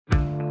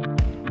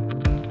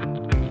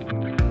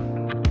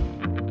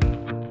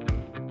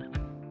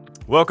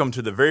Welcome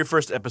to the very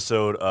first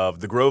episode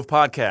of the Grove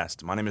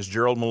Podcast. My name is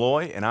Gerald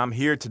Malloy, and I'm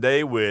here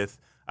today with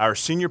our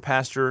senior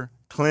pastor,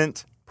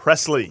 Clint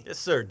Pressley. Yes,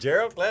 sir.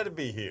 Gerald, glad to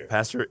be here.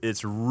 Pastor,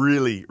 it's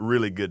really,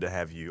 really good to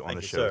have you on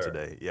the show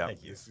today. Yeah,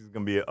 Thank you. This is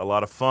going to be a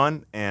lot of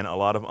fun and a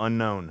lot of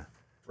unknown.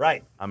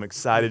 Right. I'm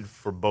excited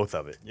for both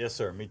of it. Yes,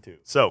 sir. Me too.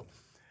 So,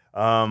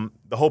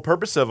 the whole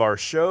purpose of our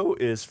show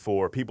is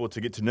for people to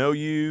get to know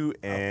you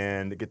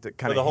and get to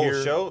kind For of the hear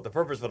whole show? The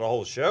purpose for the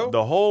whole show?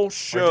 the whole Or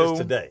show.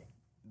 just today?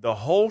 The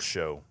whole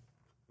show,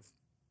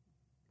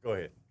 Go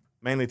ahead.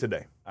 mainly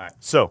today. All right.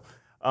 So,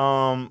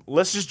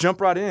 let's just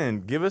jump right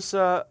in. Give us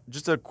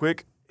just a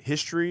quick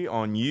history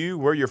on you,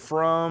 where you're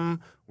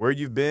from, where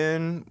you've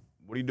been,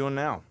 what are you doing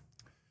now?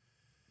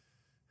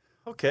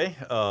 Okay.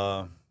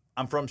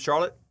 I'm from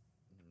Charlotte,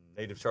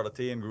 native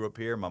Charlottean, grew up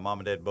here. My mom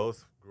and dad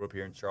both grew up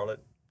here in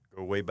Charlotte.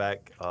 Go way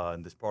back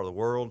in this part of the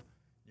world,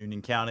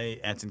 Union County,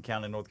 Anson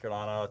County, North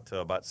Carolina, to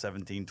about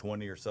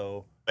 1720 or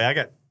so. I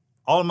got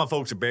all of my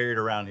folks are buried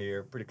around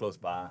here, pretty close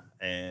by.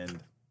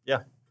 And, yeah,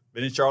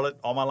 been in Charlotte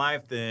all my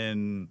life.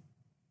 Then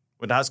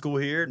went to high school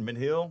here in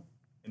Mid-Hill,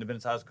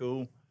 Independence High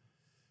School.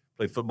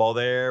 Played football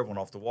there. Went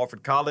off to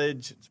Wofford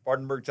College,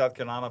 Spartanburg, South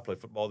Carolina.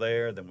 Played football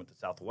there. Then went to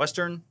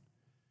Southwestern.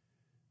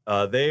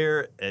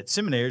 There at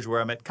seminary is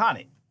where I met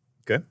Connie.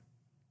 Okay.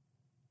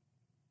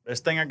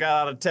 Best thing I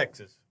got out of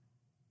Texas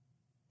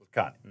was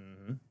Connie.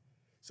 Mm-hmm.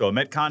 So I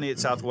met Connie at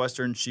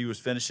Southwestern. She was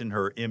finishing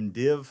her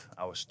MDiv.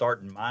 I was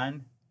starting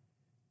mine.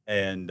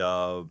 And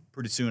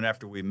pretty soon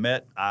after we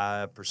met,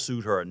 I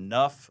pursued her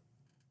enough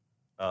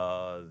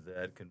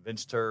that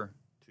convinced her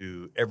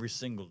to every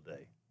single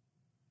day.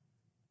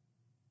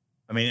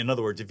 I mean, in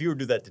other words, if you were to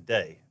do that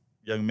today,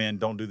 young men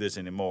don't do this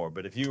anymore.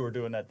 But if you were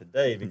doing that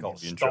today, it'd be called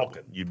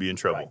stalking. You'd be in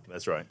trouble. Right.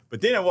 That's right.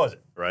 But then I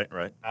wasn't.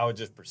 Right. I was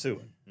just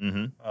pursuing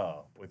Mm-hmm.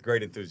 with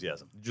great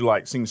enthusiasm. Did you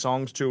like sing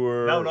songs to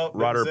her? No,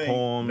 write her didn't sing.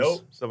 poems?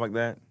 Nope. Stuff like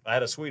that? I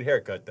had a sweet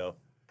haircut, though.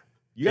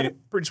 You got a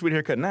pretty sweet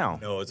haircut now.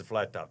 No, it was a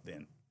flat top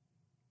then.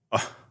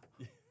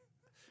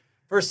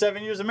 First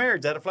 7 years of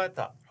marriage, I had a flat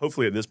top.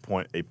 Hopefully at this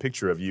point, a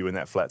picture of you in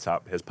that flat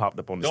top has popped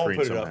up on the Don't screen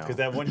put it somehow. up, because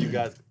that one you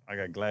guys, I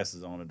got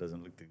glasses on, it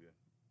doesn't look too good.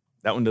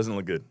 That one doesn't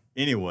look good.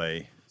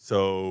 Anyway,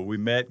 so we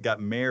met, got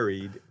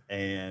married,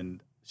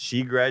 and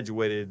she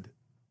graduated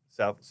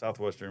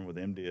Southwestern with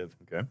MDiv.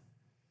 Okay.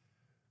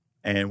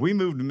 And we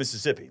moved to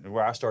Mississippi,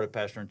 where I started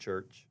pastoring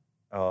church.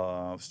 I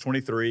was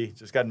 23,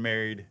 just got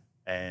married,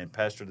 and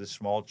pastored this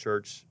small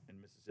church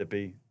in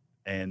Mississippi.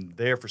 And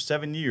there for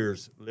 7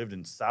 years, lived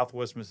in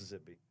Southwest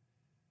Mississippi.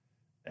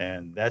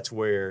 And that's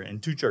where, in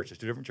two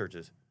different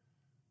churches,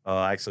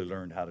 I actually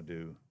learned how to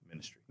do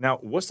ministry. Now,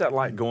 what's that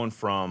like going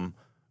from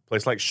a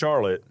place like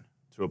Charlotte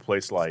to a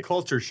place like...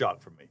 Culture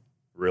shock for me.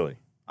 Really?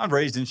 I'm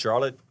raised in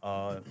Charlotte,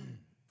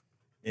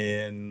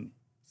 in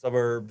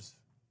suburbs,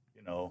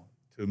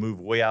 to move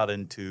way out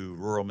into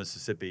rural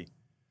Mississippi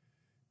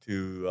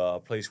to a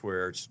place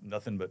where it's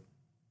nothing but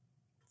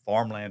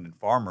farmland and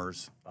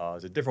farmers.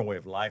 It's a different way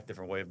of life,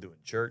 different way of doing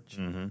church.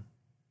 Mm-hmm.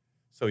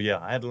 So, yeah,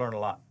 I had to learn a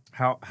lot.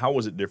 How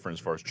was it different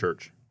as far as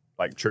church?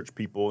 Like church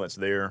people that's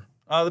there?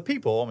 The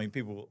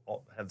people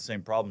all have the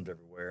same problems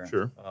everywhere.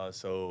 Sure.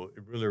 So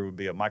it really would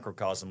be a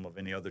microcosm of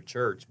any other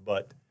church.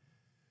 But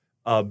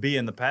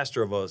being the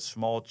pastor of a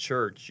small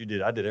church,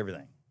 I did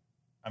everything.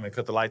 I mean,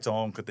 cut the lights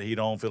on, cut the heat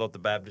on, fill up the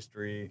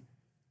baptistry.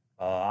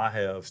 I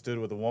have stood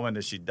with a woman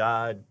as she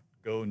died,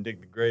 go and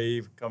dig the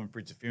grave, come and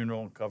preach a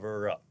funeral, and cover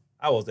her up.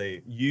 I was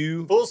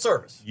full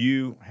service.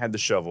 You had the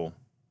shovel.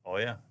 Oh,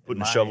 yeah.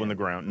 Putting the shovel in the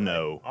ground.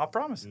 No. I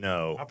promise.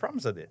 No. I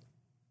promise I did.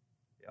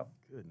 Yep.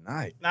 Good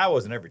night. Now, I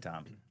wasn't every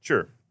time.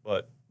 Sure.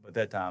 But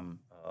that time,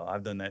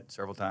 I've done that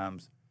several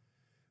times.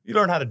 You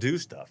learn how to do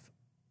stuff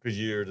because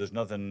there's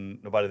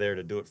nobody there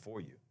to do it for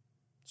you.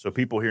 So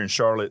people here in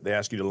Charlotte, they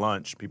ask you to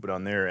lunch. People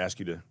down there ask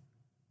you to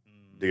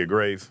dig a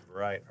grave.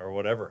 Right, or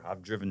whatever.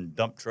 I've driven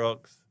dump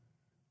trucks,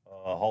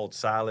 hauled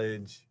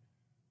silage,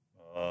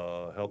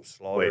 helped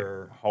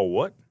slaughter. Wait, haul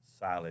what?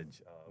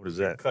 Silage. What is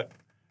that?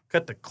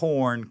 Cut the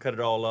corn, cut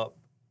it all up,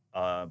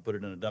 put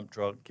it in a dump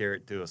truck, carry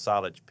it to a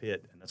silage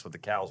pit, and that's what the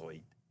cows will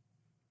eat.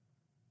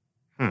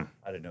 I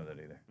didn't know that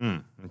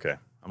either. Okay.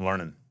 I'm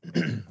learning.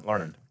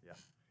 Learning. Yeah.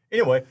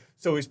 Anyway,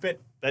 so we spent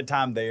that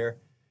time there,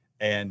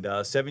 and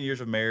 7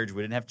 years of marriage.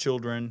 We didn't have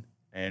children,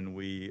 and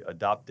we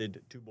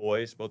adopted two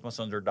boys. Both my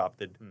sons are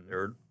adopted.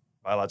 They're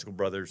biological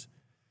brothers.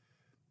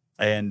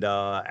 And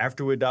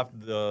after we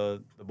adopted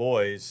the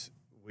boys,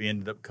 we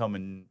ended up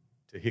coming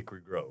to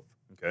Hickory Grove.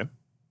 Okay.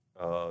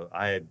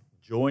 I had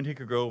joined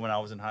Hickory Grove when I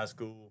was in high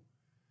school.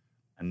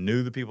 I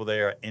knew the people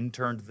there. I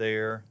interned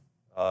there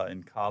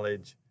in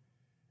college.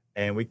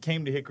 And we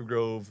came to Hickory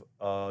Grove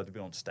to be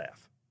on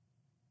staff.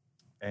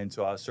 And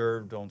so I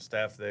served on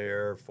staff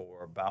there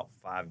for about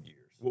 5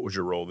 years. What was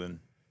your role then?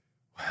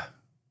 I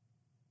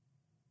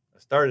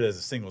started as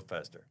a singles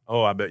pastor.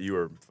 Oh, I bet you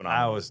were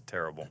phenomenal. I was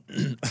terrible.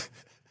 And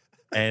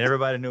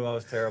everybody knew I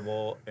was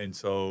terrible. And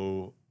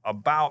so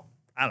about,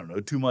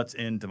 2 months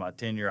into my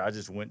tenure, I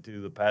just went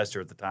to the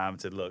pastor at the time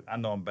and said, look, I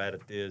know I'm bad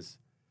at this.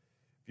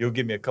 If you'll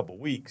give me a couple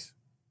weeks,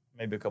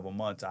 maybe a couple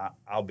months,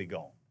 I'll be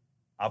gone.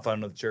 I'll find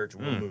another church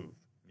and we'll move.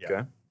 Yeah.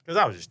 Okay. Because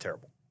I was just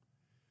terrible.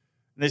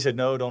 And they said,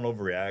 no, don't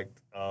overreact.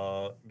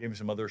 Gave me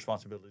some other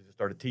responsibilities. I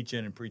started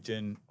teaching and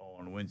preaching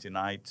on Wednesday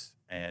nights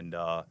and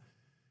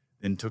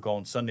then took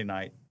on Sunday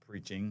night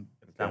preaching.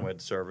 At the time we had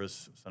the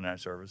service, Sunday night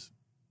service.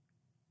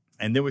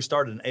 And then we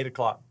started an 8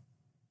 o'clock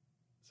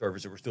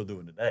service that we're still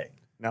doing today.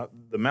 Now,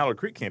 the Mallard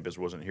Creek campus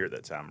wasn't here at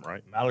that time,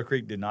 right? Mallard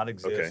Creek did not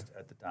exist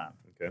at the time.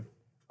 Okay.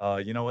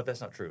 You know what?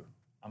 That's not true.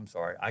 I'm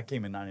sorry. I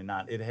came in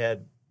 99. It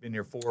had been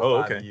here 4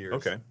 or 5 years.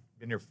 Okay.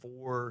 Been here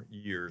 4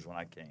 years when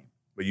I came.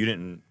 But you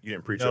didn't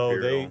preach up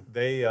here at all?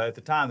 They at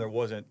the time there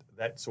wasn't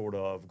that sort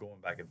of going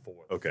back and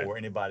forth for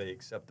anybody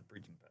except the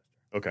preaching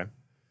pastor. Okay.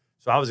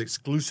 So I was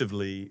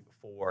exclusively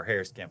for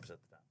Harris campus at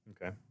the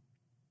time. Okay.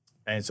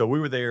 And so we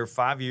were there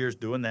 5 years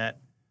doing that.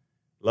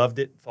 Loved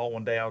it. Thought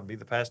one day I would be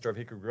the pastor of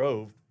Hickory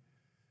Grove.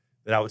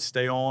 That I would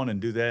stay on and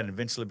do that and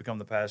eventually become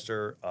the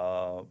pastor.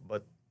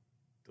 But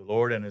the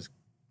Lord and His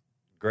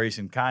grace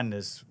and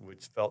kindness,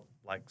 which felt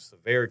like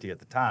severity at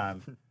the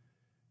time,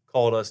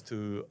 called us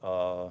to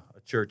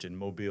a church in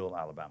Mobile,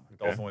 Alabama,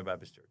 Dolphin Way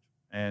Baptist Church.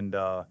 And,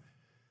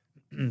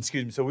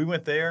 excuse me, so we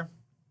went there.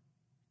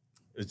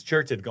 The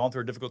church had gone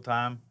through a difficult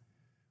time,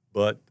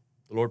 but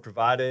the Lord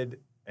provided,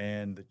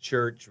 and the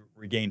church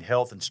regained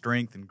health and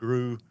strength and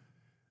grew.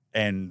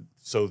 And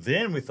so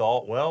then we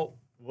thought, well,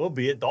 we'll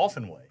be at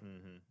Dolphin Way.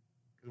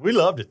 We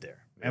loved it there,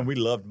 and we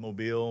loved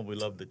Mobile. We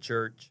loved the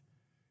church.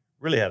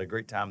 Really had a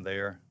great time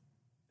there,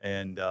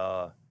 and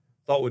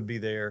thought we'd be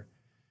there.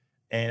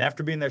 And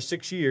after being there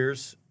 6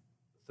 years,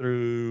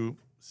 through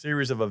a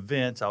series of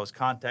events, I was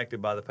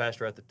contacted by the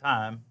pastor at the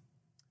time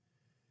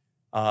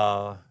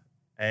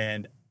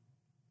and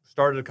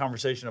started a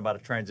conversation about a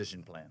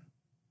transition plan,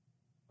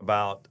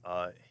 about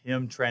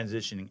him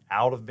transitioning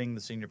out of being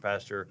the senior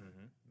pastor,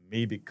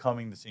 me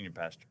becoming the senior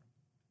pastor.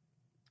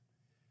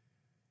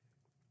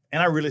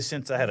 And I really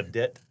sensed I had a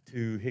debt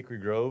to Hickory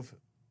Grove,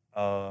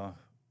 a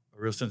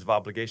real sense of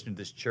obligation to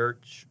this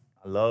church.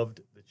 I loved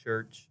the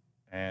church,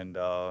 and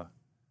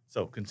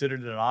so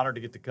considered it an honor to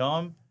get to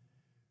come.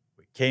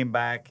 We came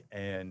back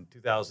in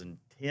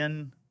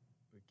 2010.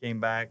 We came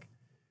back,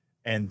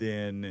 and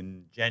then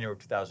in January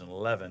of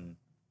 2011,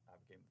 I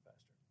became the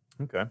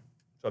pastor. Okay.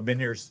 So I've been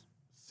here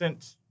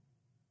since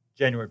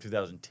January of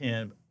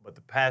 2010, but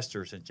the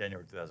pastor since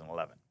January of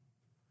 2011.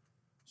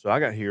 So I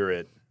got here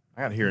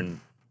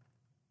in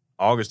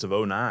August of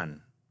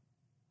 2009.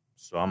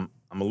 So I'm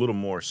a little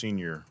more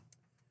senior.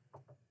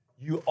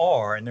 You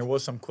are, and there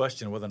was some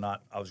question whether or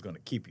not I was going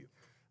to keep you.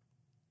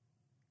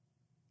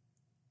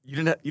 You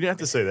didn't have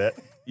to say that.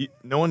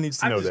 No one needs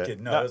to know that. I'm just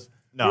kidding.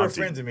 No, we were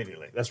friends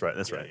immediately. That's right.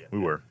 That's right. Yeah. We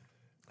were.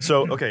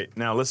 So okay,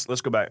 now let's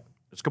go back.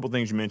 There's a couple of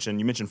things you mentioned.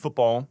 You mentioned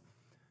football.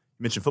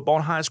 You mentioned football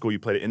in high school. You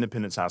played at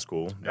Independence High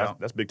School. Yeah.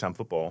 That's big time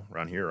football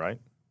around here, right?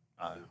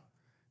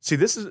 See,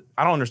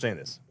 I don't understand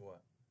this. What?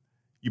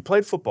 You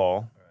played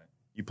football. Right.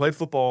 You played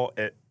football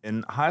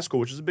in high school,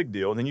 which is a big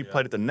deal. And then you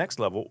played at the next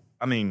level.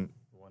 I mean,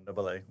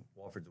 1AA.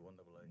 Wofford's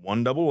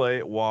 1AA. 1AA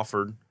at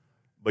Wofford.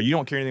 But you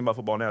don't care anything about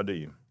football now, do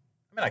you?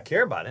 I mean, I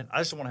care about it. I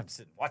just don't want to have to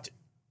sit and watch it.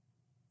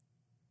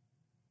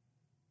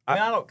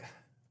 I don't.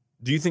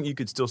 Do you think you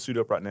could still suit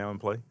up right now and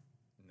play?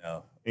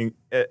 No.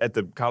 At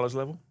the college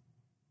level?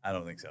 I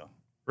don't think so.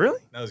 Really?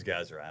 Those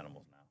guys are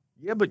animals now.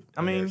 Yeah, but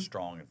I mean, they're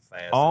strong and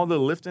fast. All the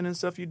lifting and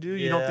stuff you do,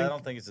 you don't think? I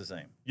don't think it's the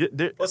same.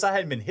 Plus, I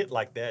hadn't been hit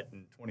like that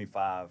in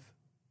 25.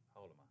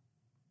 How old am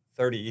I?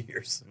 30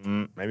 years.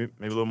 Maybe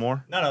a little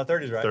more. No,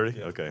 30's right. 30.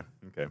 Yeah. Okay.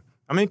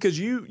 I mean, because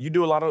you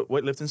do a lot of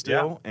weightlifting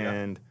still,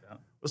 and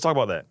let's talk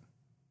about that.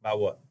 About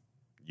what?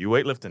 You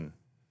weightlifting.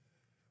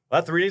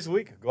 Well, 3 days a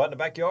week. Go out in the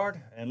backyard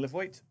and lift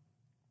weights.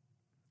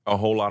 A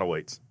whole lot of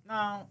weights.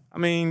 No. I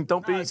mean,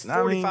 it's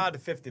 45 to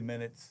 50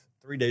 minutes,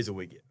 3 days a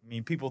week. I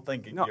mean, people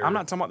think. No, I'm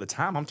not talking about the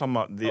time. I'm talking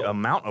about the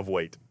amount of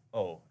weight.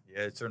 Oh,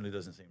 yeah, it certainly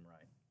doesn't seem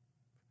right.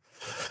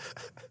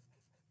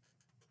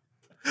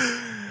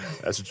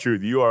 That's the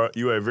truth. You are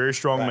a very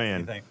strong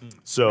man. You think,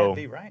 so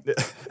be right.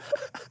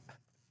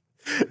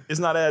 It's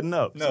not adding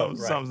up. No,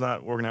 Something's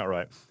not working out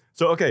right.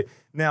 So, okay,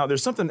 now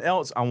there's something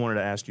else I wanted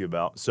to ask you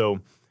about.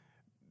 So,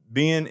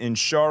 being in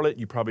Charlotte,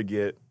 you probably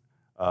get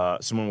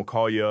someone will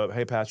call you up,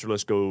 hey, Pastor,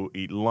 let's go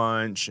eat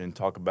lunch and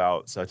talk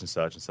about such and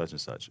such and such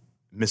and such.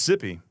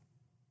 Mississippi.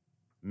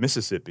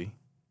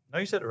 No,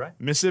 you said it right.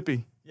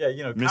 Mississippi.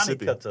 Yeah, Connie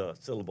cuts a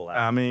syllable out.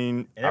 I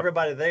mean. And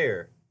everybody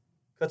there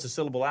cuts a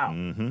syllable out.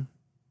 Mm-hmm.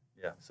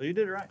 Yeah, so you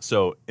did it right.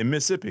 So, in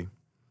Mississippi,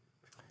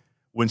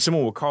 when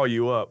someone will call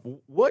you up,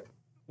 what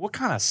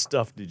kind of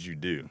stuff did you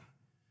do?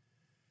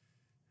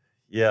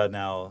 Yeah,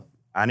 now.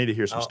 I need to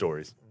hear some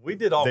stories. We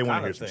did all kinds of things. They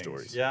want to hear some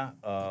stories.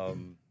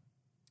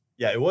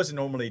 Yeah. It wasn't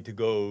normally to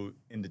go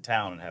into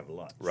town and have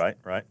lunch. Right.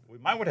 We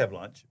would have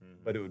lunch,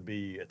 but it would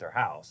be at their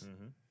house.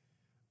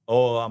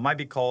 Oh, I might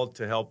be called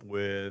to help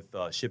with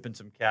shipping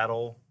some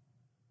cattle,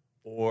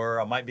 or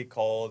I might be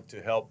called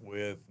to help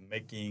with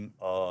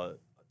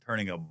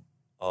turning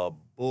a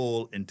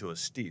bull into a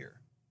steer,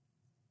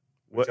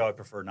 which I would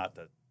prefer not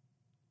to.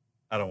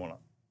 I don't want to.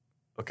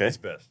 Okay. It's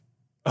best.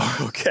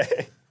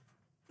 Okay.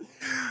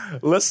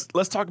 Let's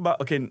talk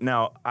about. Okay,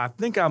 now I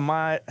think I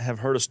might have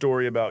heard a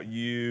story about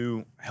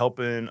you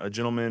helping a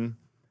gentleman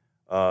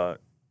trying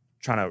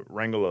to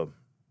wrangle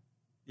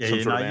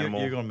some sort of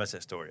animal. You're going to mess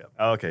that story up.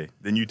 Okay,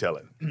 then you tell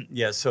it.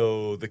 Yeah,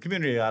 so the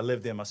community I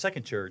lived in, my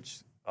second church,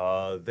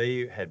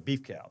 they had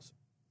beef cows.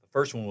 The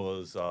first one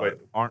was Wait,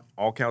 aren't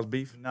all cows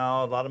beef?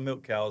 no, a lot of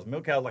milk cows.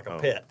 Milk cows like a Oh.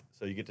 pet,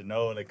 so you get to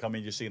know, and they come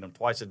in, you see them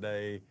twice a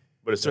day.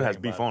 But it still has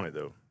Think beef about on it,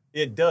 though.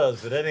 It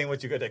does, but that ain't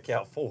what you got that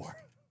cow for.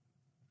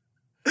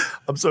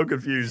 I'm so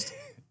confused.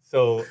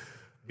 So,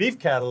 beef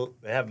cattle,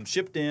 they have them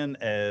shipped in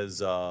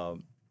as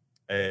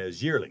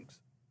yearlings.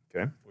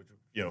 Okay. Which,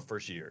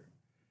 first year,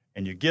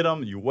 and you get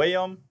them, you weigh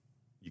them,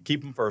 you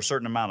keep them for a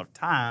certain amount of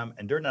time,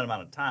 and during that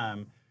amount of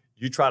time,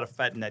 you try to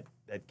fatten that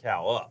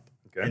cow up,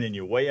 Okay. and then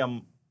you weigh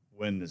them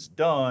when it's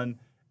done,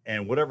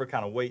 and whatever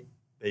kind of weight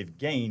they've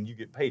gained, you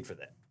get paid for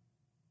that.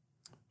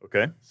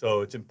 Okay.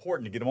 So it's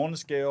important to get them on the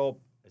scale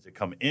as they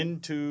come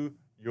into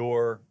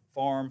your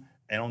farm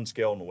and on the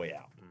scale on the way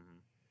out.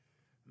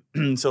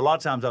 So a lot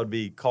of times I would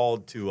be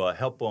called to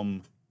help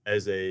them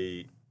as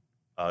getting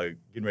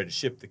ready to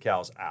ship the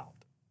cows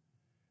out.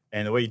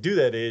 And the way you do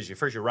that is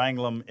you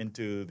wrangle them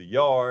into the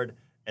yard,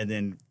 and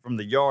then from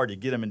the yard you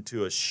get them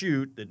into a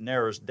chute that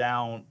narrows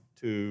down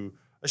to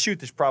a chute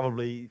that's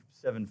probably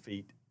 7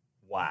 feet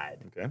wide,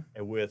 Okay.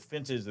 and with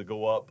fences that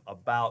go up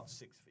about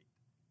 6 feet.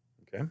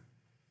 Okay.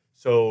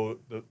 So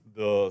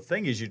the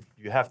thing is you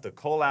have to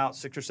cull out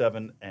 6 or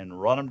 7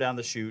 and run them down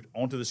the chute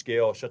onto the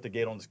scale, shut the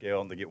gate on the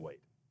scale, and they get weighed.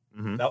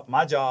 Mm-hmm. Now,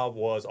 my job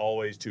was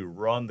always to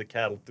run the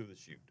cattle through the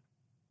chute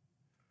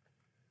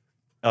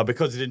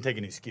because it didn't take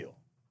any skill.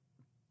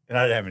 And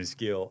I didn't have any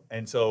skill.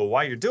 And so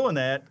while you're doing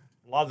that,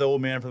 a lot of the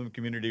old men from the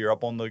community are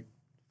up on the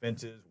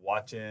fences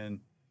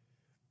watching.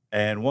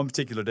 And one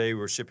particular day we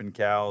were shipping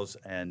cows,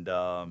 and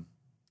I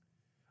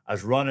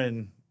was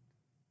running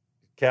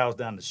cows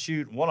down the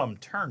chute, and one of them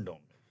turned on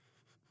me.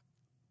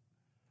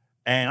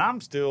 And I'm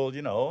still,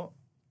 felt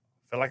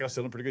like I was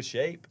still in pretty good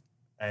shape.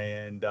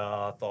 And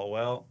I thought,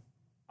 well,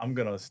 I'm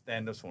going to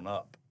stand this one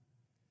up.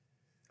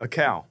 A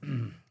cow.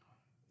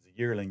 It's a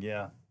yearling,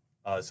 yeah.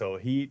 So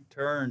he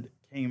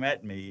came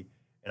at me,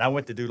 and I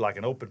went to do like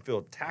an open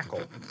field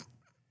tackle.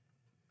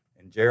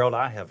 And Gerald,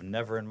 I have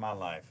never in my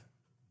life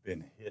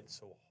been hit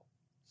so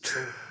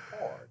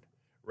hard.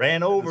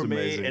 Ran over me,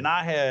 amazing. and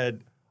I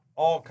had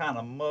all kind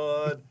of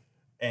mud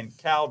and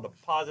cow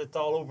deposits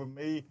all over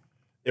me.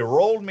 It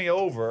rolled me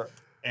over,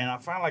 and I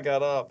finally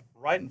got up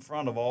right in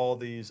front of all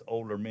these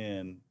older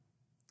men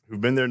Who've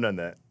been there and done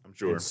that, I'm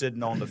sure. and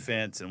sitting on the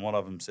fence, and one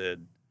of them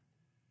said,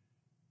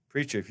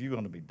 "Preacher, if you're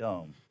going to be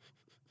dumb,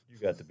 you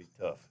got to be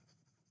tough.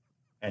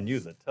 And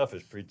you're the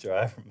toughest preacher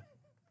I ever met."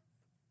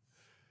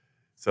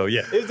 So,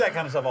 yeah, it was that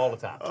kind of stuff all the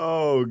time.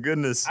 Oh,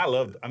 goodness. I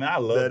loved it.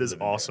 That is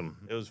awesome.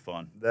 It was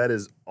fun. That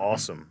is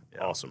awesome.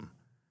 Yeah. Awesome.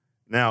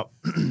 Now,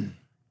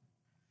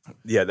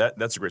 yeah,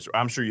 that's a great story.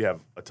 I'm sure you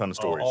have a ton of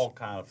stories. All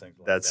kind of things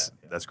like That's that.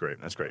 Yeah. that's great.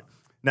 That's great.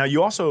 Now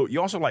you also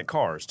like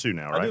cars too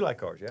now, right? I do like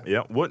cars, yeah.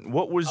 Yeah.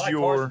 What was I like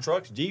your cars and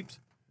trucks, Jeeps.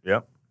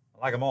 Yep. I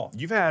like them all.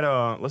 You've had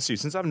let's see,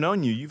 since I've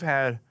known you, you've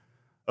had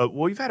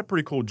you've had a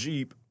pretty cool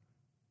Jeep.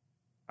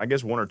 I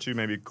guess one or two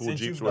maybe cool Since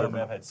Jeeps, you've known whatever.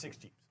 me, I've had 6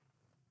 Jeeps.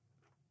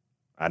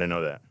 I didn't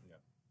know that. Yeah.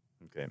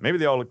 Okay. Maybe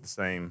they all look the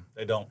same.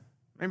 They don't.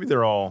 Maybe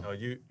they're all No,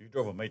 you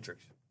drove a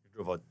Matrix. You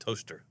drove a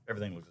Toaster.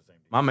 Everything looks the same.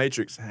 My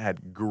Matrix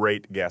had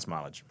great gas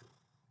mileage.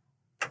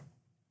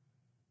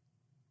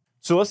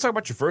 So let's talk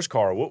about your first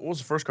car. What was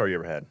the first car you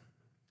ever had?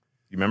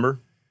 You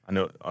remember? I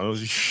know it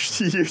was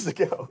years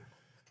ago.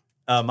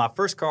 My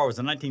first car was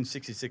a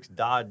 1966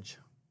 Dodge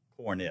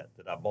Coronet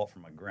that I bought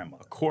from my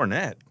grandmother. A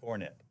Coronet.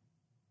 Coronet.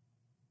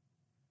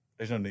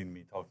 There's no need in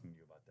me talking to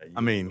you about that.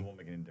 I mean- It won't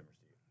make any difference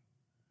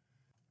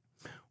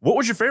to you. What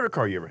was your favorite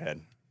car you ever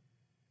had?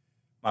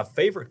 My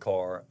favorite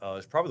car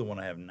is probably the one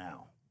I have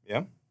now.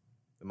 Yeah.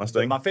 The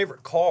Mustang. My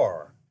favorite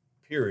car,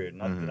 period,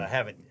 not Mm-hmm. that I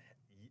haven't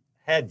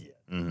had yet,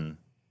 Mm-hmm.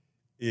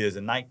 is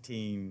a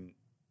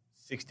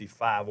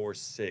 1965 or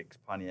 6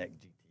 Pontiac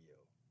GTO.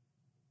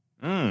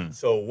 Mm.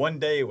 So one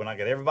day when I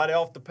get everybody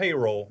off the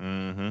payroll,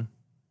 Mm-hmm.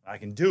 I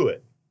can do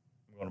it.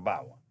 I'm going to buy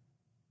one.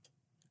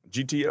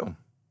 GTO.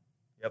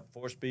 Yep,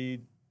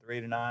 4-speed,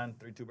 389,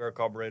 3.2-barrel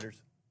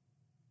carburetors.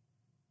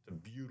 It's a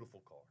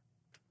beautiful car.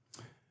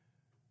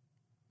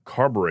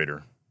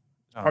 Carburetor.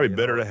 Probably you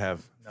better know, to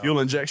have no. fuel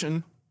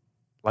injection.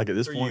 Like at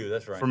this For point. you,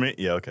 that's right. For me,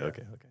 yeah. Okay. All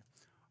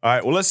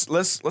right. Well, let's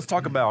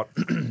talk about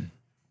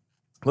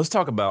let's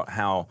talk about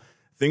how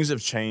things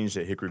have changed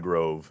at Hickory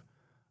Grove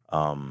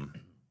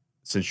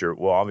since your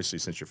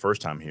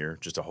first time here.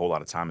 Just a whole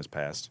lot of time has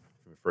passed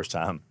from your first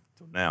time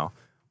till now.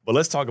 But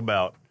let's talk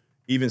about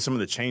even some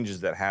of the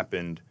changes that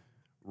happened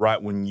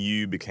right when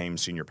you became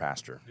senior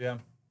pastor Yeah.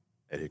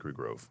 at Hickory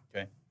Grove.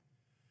 Okay.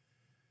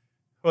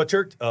 Well,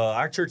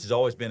 our church has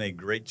always been a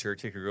great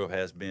church. Hickory Grove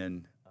has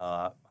been.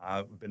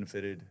 I've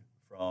benefited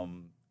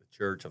from the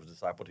church. I was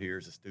discipled here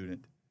as a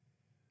student.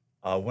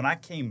 When I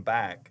came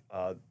back,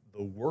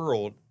 the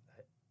world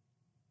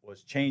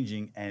was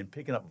changing and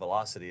picking up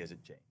velocity as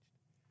it changed.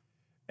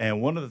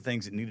 And one of the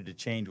things that needed to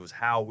change was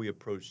how we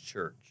approach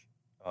church.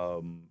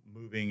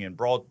 moving in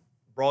broad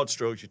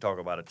strokes. You talk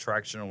about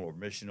attractional or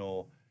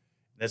missional.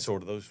 That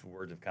sort of those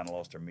words have kind of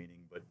lost their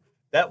meaning. But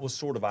that was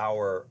sort of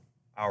our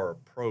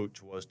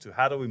approach was to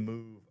how do we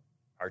move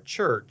our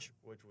church,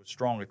 which was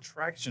strong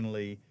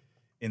attractionally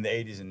in the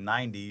 80s and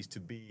 90s, to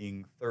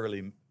being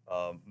thoroughly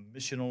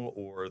missional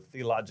or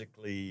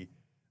theologically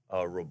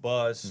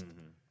robust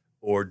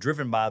or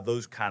driven by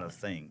those kind of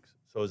things.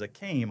 So as I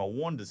came, I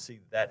wanted to see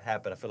that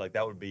happen. I feel like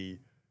that would be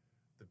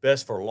the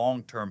best for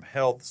long-term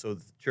health so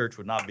that the church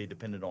would not be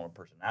dependent on a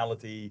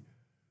personality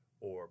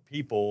or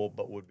people,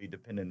 but would be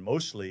dependent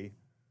mostly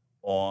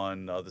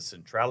on the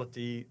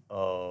centrality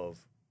of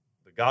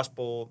the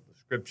gospel, the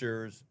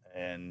scriptures,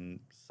 and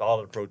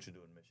solid approach to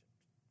doing mission.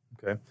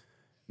 Okay.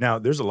 Now,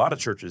 there's a lot of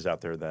churches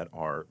out there that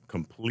are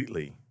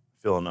completely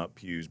filling up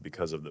pews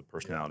because of the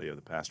personality of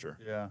the pastor.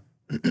 Yeah.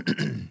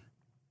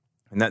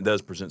 And that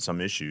does present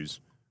some issues,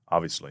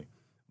 obviously.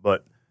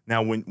 But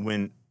now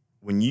when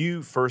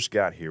you first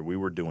got here, we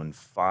were doing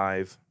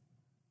 5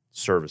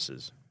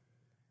 services.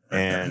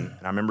 And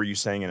I remember you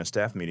saying in a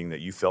staff meeting that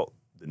you felt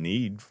the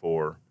need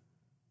for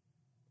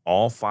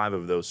all 5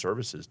 of those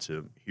services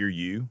to hear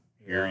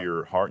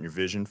your heart and your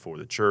vision for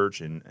the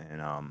church and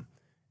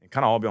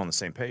kind of all be on the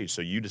same page.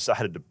 So you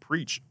decided to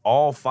preach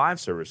all 5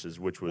 services,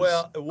 which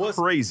was, it was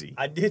crazy.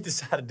 I did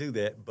decide to do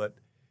that, but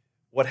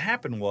what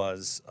happened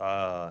was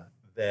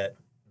that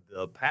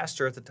the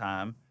pastor at the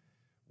time,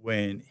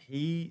 when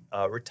he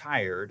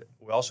retired,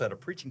 we also had a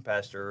preaching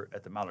pastor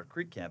at the Mallard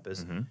Creek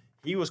campus. Mm-hmm.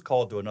 He was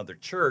called to another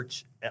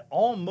church at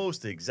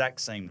almost the exact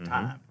same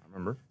time. I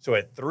remember. So I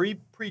had 3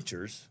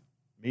 preachers,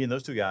 me and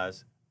those 2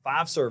 guys,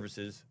 5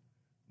 services.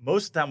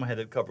 Most of the time I had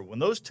it covered. When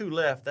those 2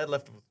 left, that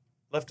left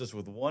us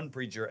with 1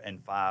 preacher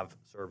and 5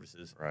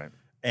 services. Right.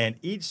 And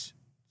each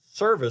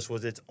service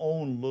was its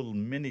own little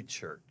mini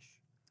church.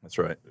 That's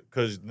right.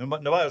 Because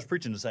nobody was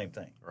preaching the same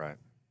thing. Right.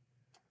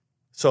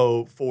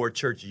 So for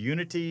church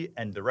unity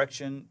and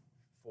direction,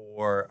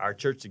 for our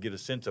church to get a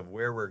sense of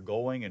where we're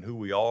going and who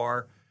we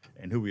are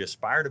and who we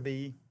aspire to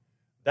be,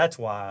 that's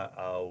why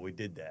we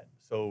did that.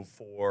 So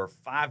for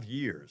 5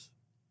 years,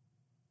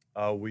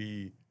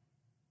 we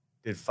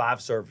did 5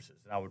 services,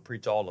 and I would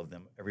preach all of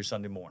them every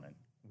Sunday morning.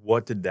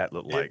 What did that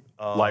look like?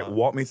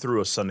 Walk me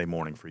through a Sunday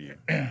morning for you.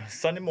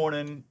 Sunday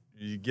morning,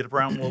 you get up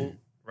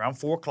around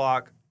 4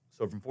 o'clock.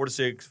 So from 4 to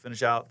 6,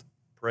 finish out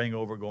praying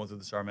over, going through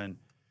the sermon.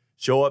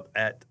 Show up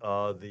at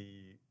the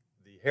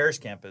Harris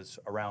campus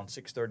around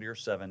 6:30 or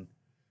 7.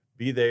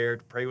 Be there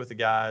to pray with the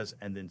guys,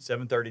 and then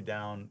 7:30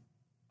 down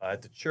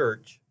at the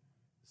church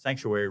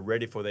sanctuary,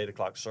 ready for the 8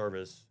 o'clock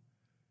service.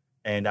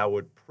 And I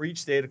would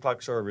preach the 8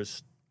 o'clock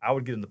service. I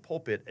would get in the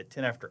pulpit at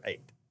 10 after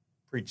 8,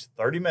 preach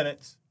 30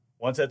 minutes.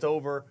 Once that's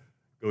over,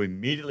 go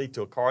immediately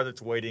to a car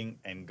that's waiting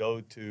and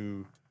go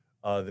to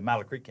the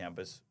Mallard Creek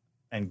campus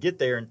and get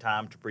there in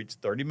time to preach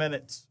 30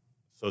 minutes.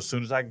 So as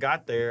soon as I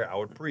got there, I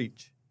would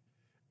preach.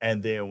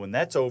 And then when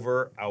that's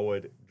over, I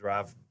would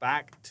drive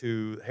back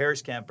to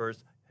Harris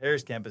campus,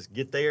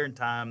 get there in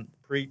time,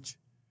 preach.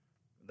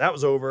 That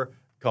was over,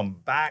 come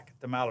back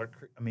to Mallard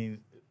Creek,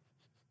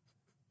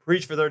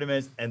 preach for 30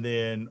 minutes, and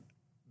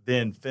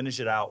then finish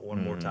it out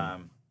one more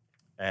time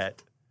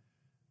at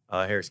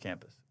Harris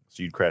campus.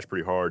 So you'd crash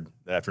pretty hard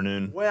that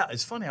afternoon? Well,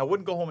 it's funny. I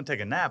wouldn't go home and take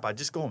a nap. I'd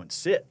just go home and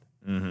sit.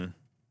 Mm-hmm.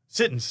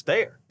 Sit and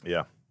stare.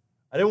 Yeah.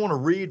 I didn't want to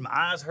read. My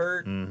eyes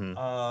hurt.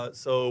 Mm-hmm.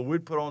 So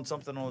we'd put on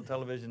something on the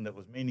television that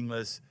was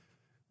meaningless,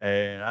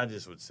 and I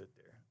just would sit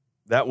there.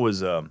 That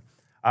was I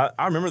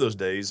remember those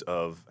days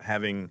of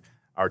having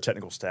our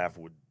technical staff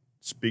would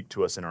speak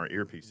to us in our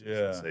earpieces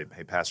and say,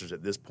 hey, pastors,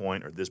 at this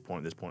point or this point,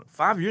 at this point.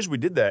 5 years we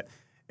did that,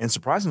 and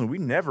surprisingly,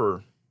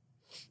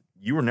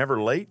 you were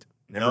never late.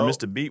 Never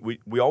missed a beat.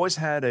 We always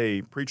had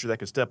a preacher that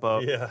could step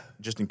up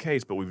just in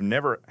case, but we've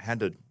never had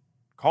to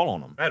call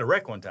on them. I had a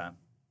wreck one time.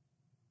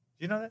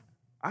 Do you know that?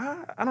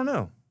 I don't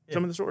know. Yeah.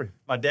 Tell me the story.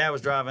 My dad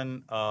was driving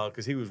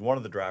because he was one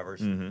of the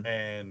drivers,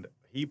 and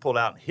he pulled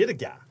out and hit a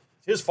guy.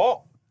 It's his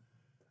fault.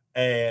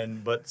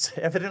 But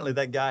evidently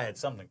that guy had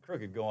something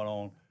crooked going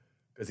on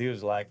because he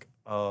was like,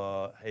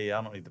 hey,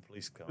 I don't need the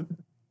police to come.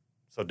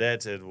 So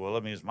Dad said, well,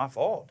 it's my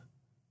fault.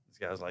 This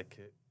guy was like,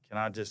 can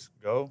I just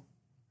go?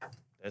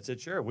 Dad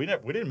said, sure. We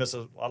didn't miss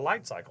a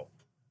light cycle.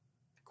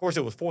 Of course,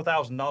 it was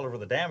 $4,000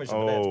 worth of damage to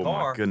my dad's car.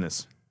 Oh, my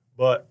goodness.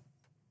 But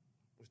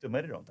we still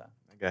made it on time.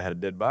 That guy had a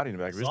dead body in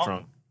the back of his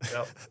trunk.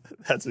 Yep.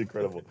 That's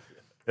incredible.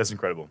 That's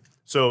incredible.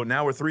 So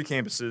now we're 3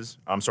 services.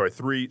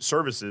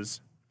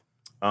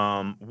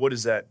 What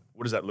does that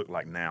look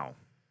like now?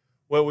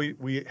 Well,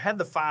 we had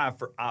the 5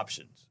 for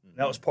options.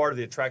 That was part of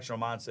the attractional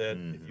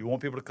mindset. If you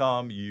want people to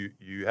come,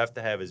 you have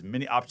to have as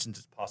many options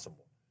as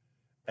possible.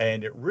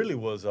 And it really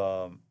was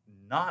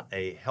not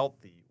a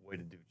healthy way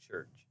to do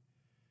church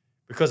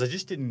because I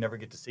just never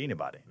get to see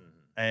anybody.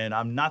 And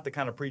I'm not the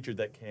kind of preacher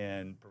that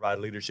can provide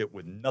leadership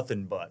with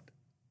nothing but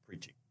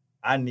preaching.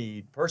 I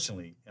need,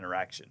 personally,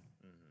 interaction.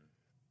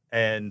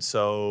 And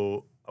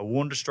so I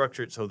wanted to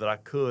structure it so that I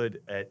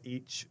could, at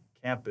each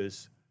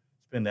campus,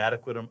 spend the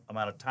adequate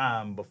amount of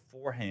time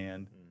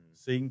beforehand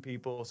seeing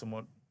people,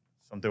 some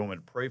something they want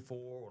me to pray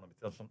for, want me to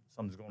tell them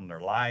something's going on in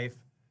their life,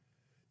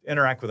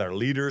 interact with our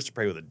leaders, to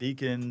pray with the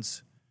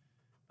deacons.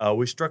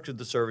 We structured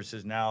the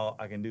services. Now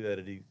I can do that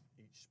at each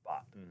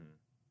spot. Mm-hmm.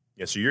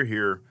 Yeah, so you're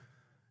here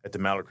at the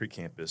Mallard Creek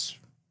campus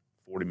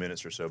 40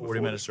 minutes or so before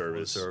the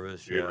service.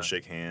 You're able to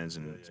shake hands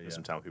and spend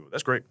some time with people.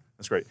 That's great.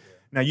 That's great.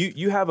 Now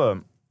you have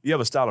a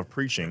style of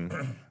preaching,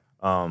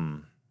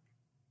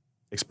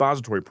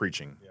 expository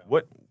preaching. Yeah.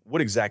 What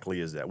exactly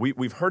is that?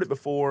 We've heard it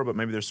before, but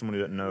maybe there's someone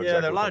who doesn't know. Yeah,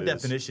 exactly there are a lot of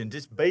definitions.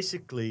 Just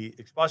basically,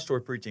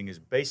 expository preaching is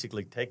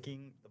basically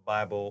taking the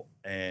Bible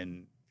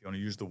and, if you want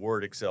to use the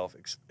word itself,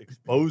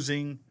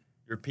 exposing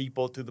your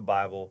people to the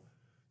Bible,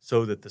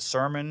 so that the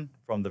sermon,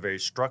 from the very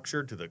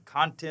structure to the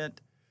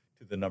content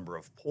to the number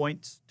of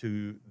points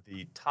to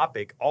the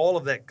topic, all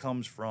of that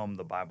comes from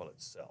the Bible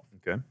itself.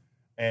 Okay.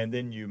 And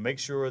then you make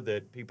sure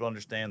that people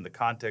understand the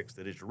context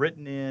that it's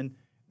written in,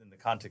 then the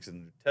context of the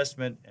New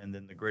Testament, and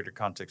then the greater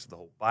context of the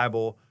whole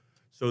Bible,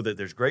 so that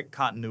there's great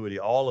continuity,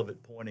 all of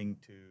it pointing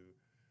to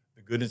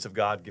the goodness of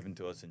God given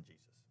to us in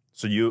Jesus.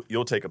 So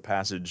you'll take a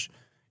passage,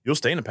 you'll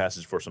stay in a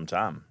passage for some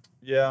time.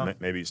 Yeah.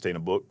 Maybe stay in a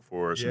book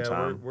for some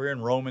time. We're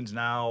in Romans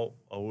now.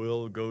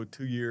 We'll go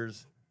 2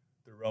 years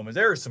through Romans.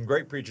 There are some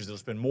great preachers that'll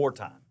spend more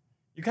time.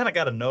 You kind of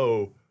got to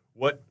know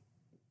what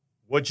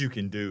you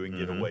can do and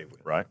get away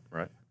with. Right.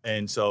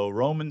 And so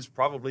Romans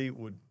probably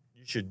you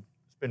should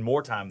spend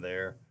more time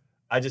there.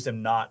 I just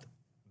am not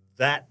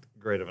that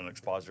great of an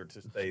expositor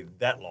to stay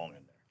that long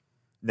in there.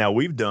 Now,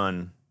 we've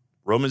done,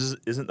 Romans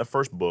isn't the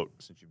first book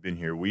since you've been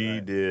here.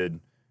 We did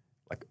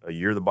like a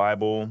year of the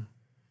Bible.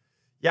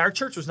 Yeah, our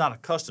church was not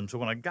accustomed. So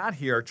when I got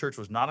here, our church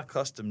was not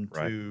accustomed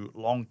to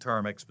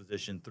long-term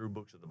exposition through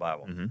books of the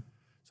Bible. Mm-hmm.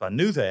 So I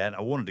knew that.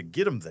 I wanted to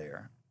get them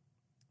there.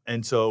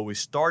 And so we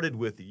started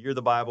with the year of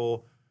the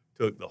Bible,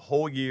 took the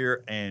whole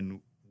year and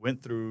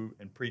went through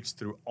and preached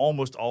through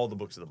almost all the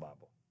books of the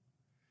Bible.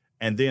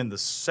 And then the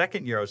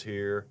second year I was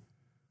here,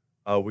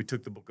 we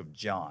took the book of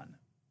John,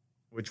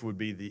 which would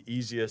be the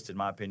easiest, in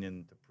my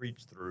opinion, to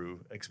preach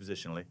through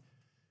expositionally.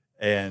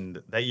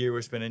 And that year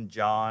we spent in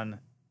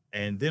John.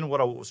 And then what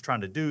I was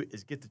trying to do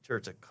is get the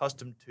church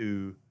accustomed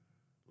to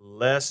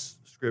less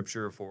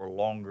scripture for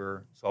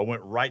longer. So I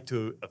went right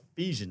to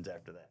Ephesians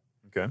after that.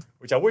 Okay.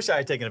 Which I wish I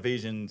had taken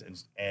Ephesians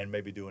and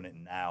maybe doing it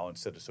now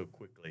instead of so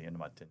quickly into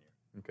my tenure.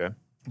 Okay.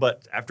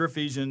 But after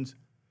Ephesians,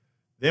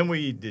 then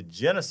we did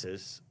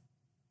Genesis,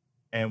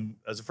 and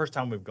that's the first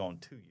time we've gone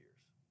 2 years.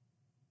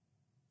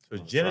 So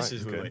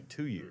Genesis, we went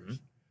 2 years.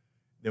 Mm-hmm.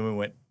 Then we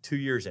went 2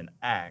 years in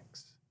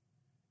Acts,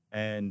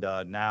 and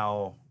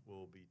now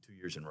we'll be 2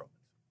 years in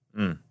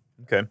Romans.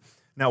 Okay.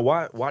 Now,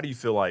 why do you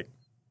feel like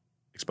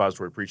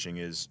expository preaching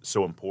is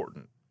so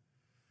important?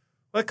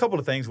 Well, a couple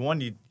of things.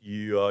 One,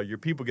 your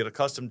people get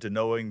accustomed to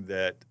knowing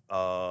that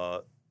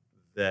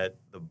that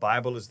the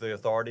Bible is the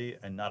authority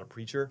and not a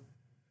preacher,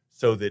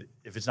 so that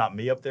if it's not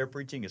me up there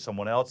preaching, it's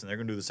someone else, and they're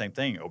going to do the same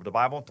thing. Open the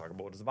Bible, talk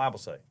about what does the Bible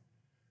say.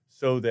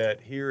 So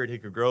that here at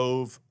Hickory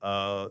Grove,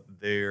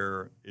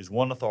 there is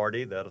one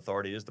authority. That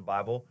authority is the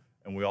Bible,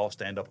 and we all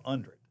stand up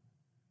under it.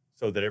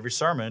 So that every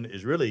sermon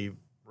is really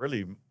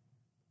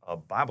a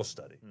Bible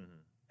study. Mm-hmm.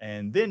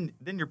 And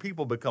then your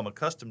people become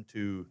accustomed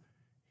to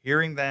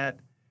hearing that,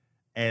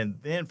 and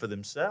then for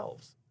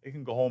themselves, they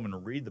can go home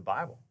and read the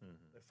Bible. Mm-hmm.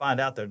 They find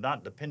out they're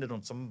not dependent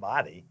on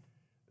somebody.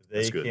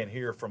 They can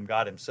hear from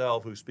God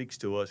himself, who speaks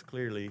to us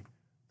clearly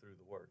through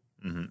the Word.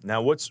 Mm-hmm.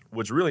 Now, what's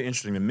really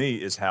interesting to me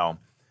is how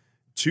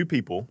two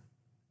people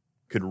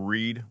could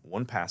read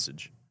one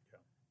passage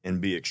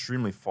and be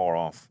extremely far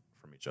off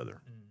from each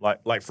other. Mm-hmm.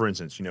 Like for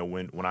instance,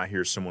 when I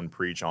hear someone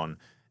preach on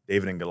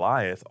David and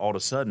Goliath, all of a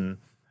sudden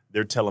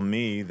they're telling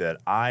me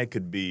that I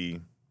could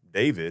be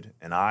David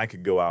and I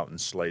could go out and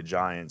slay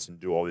giants and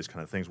do all these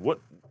kind of things.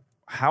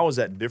 How is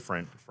that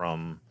different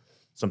from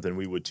something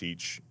we would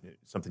teach,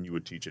 something you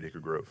would teach at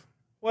Hickory Grove?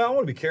 Well, I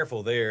want to be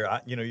careful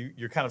there.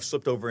 You're kind of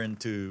slipped over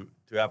into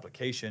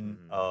application,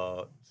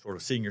 sort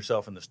of seeing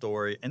yourself in the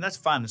story, and that's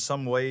fine in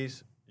some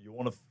ways. You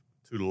want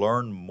to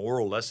learn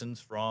moral lessons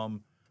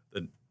from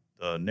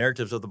the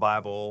narratives of the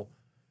Bible.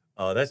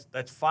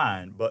 That's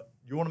fine, but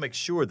you want to make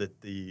sure that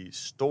the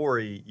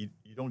story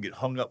you don't get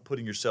hung up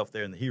putting yourself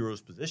there in the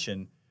hero's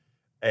position,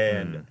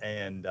 and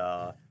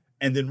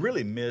then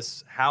really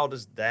miss how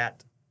does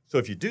that. So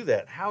if you do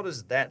that, how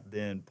does that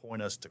then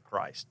point us to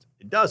Christ?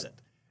 It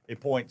doesn't. It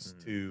points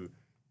to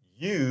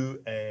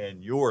you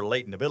and your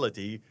latent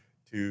ability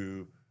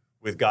to,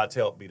 with God's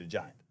help, beat a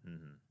giant.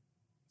 Mm-hmm.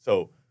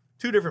 So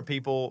two different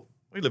people.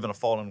 We live in a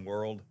fallen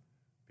world.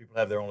 People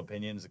have their own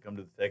opinions that come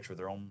to the text with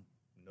their own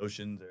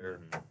notions, their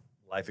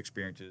life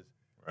experiences.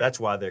 Right. That's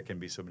why there can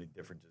be so many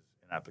differences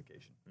in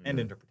application and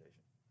interpretation.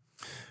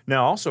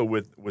 Now, also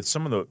with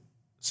some of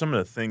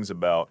the things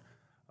about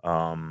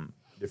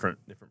different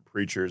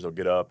preachers, they'll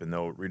get up and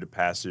they'll read a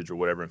passage or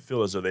whatever and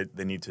feel as though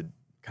they need to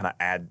kind of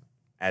add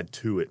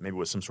to it, maybe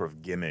with some sort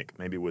of gimmick,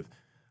 maybe with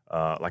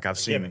like I've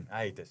seen. Gimmick.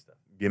 I hate this stuff.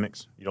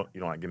 Gimmicks? You don't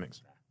like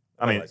gimmicks?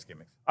 Nah, nobody likes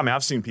gimmicks.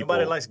 I've seen people.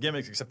 Nobody likes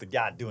gimmicks except the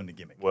guy doing the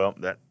gimmick. Well,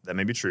 that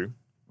may be true,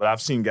 but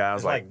I've seen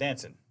guys like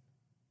dancing.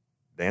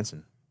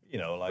 Dancing. You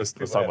know, like Let's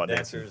people talk have about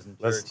dancers dancing.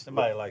 in church.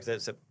 Somebody likes that,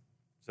 except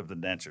the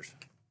dancers.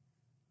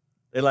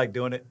 They like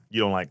doing it.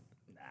 You don't like?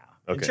 Nah.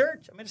 In Okay.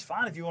 church, I mean, it's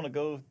fine if you want to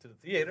go to the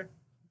theater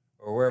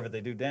or wherever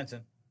they do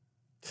dancing.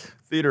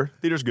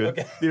 Theater's good.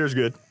 Okay. Theater's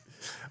good.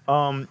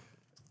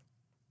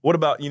 What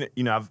about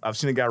I've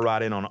seen a guy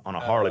ride in on a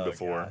Harley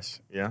before. Gosh.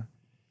 Yeah.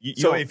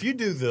 So if you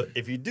do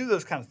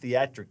those kind of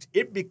theatrics,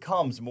 it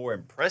becomes more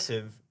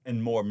impressive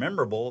and more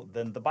memorable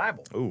than the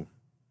Bible. Ooh.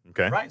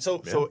 Okay. Right?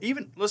 So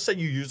even, let's say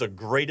you use a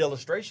great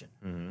illustration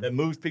Mm-hmm. that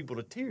moves people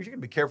to tears. You got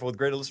to be careful with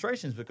great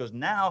illustrations because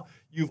now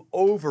you've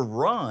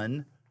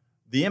overrun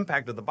the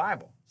impact of the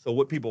Bible. So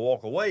what people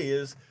walk away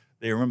is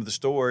they remember the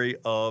story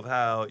of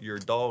how your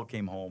dog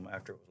came home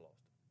after it was lost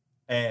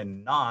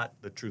and not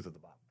the truth of the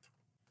Bible.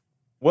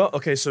 Well,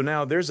 okay, so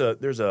now there's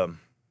a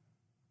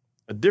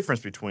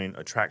difference between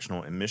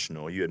attractional and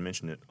missional. You had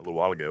mentioned it a little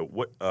while ago.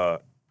 What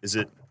is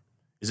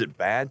it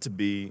bad to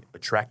be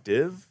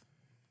attractive?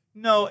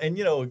 No, and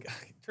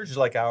churches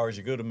like ours,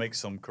 you go to make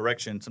some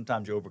correction.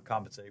 Sometimes you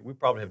overcompensate. We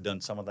probably have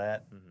done some of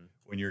that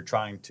when you're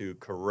trying to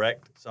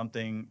correct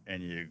something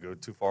and you go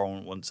too far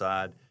on one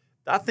side.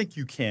 I think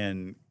you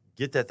can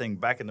get that thing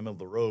back in the middle of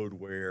the road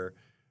where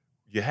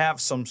you have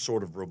some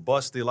sort of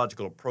robust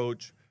theological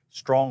approach,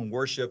 strong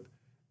worship,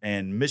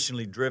 and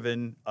missionally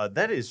driven.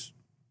 That is,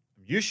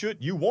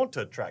 you want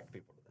to attract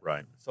people to that.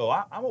 Right. So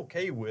I'm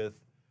okay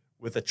with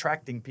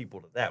attracting people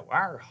to that.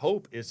 Our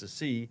hope is to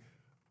see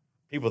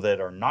people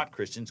that are not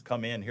Christians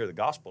come in, hear the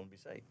gospel, and be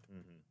saved.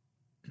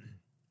 Mm-hmm.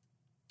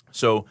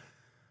 So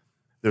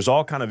there's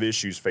all kind of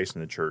issues facing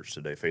the church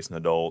today, facing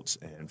adults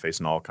and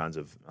facing all kinds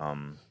of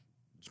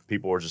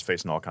people are just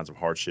facing all kinds of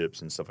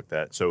hardships and stuff like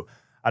that. So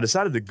I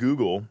decided to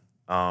Google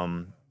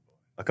a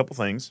couple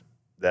things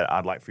that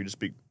I'd like for you to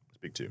speak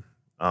to.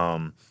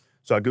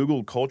 So I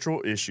Googled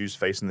cultural issues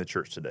facing the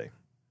church today.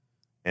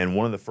 And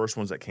one of the first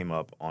ones that came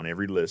up on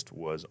every list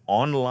was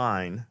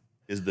online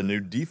is the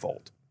new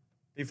default.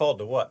 Default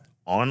to what?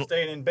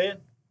 Staying in bed?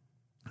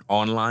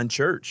 Online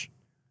church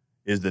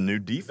is the new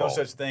default.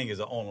 No such thing as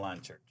an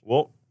online church.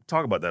 Well,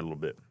 talk about that a little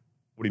bit.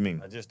 What do you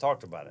mean? I just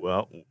talked about it.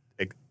 Well,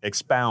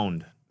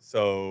 expound.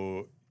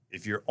 So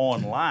if you're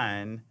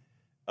online,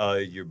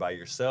 you're by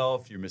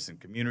yourself, you're missing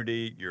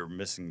community, you're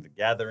missing the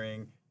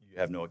gathering, you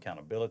have no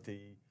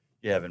accountability,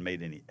 you haven't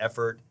made any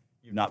effort,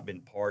 you've not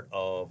been part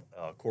of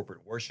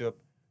corporate worship,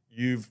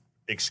 you've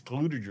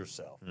excluded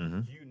yourself.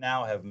 Mm-hmm. You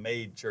now have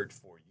made church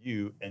for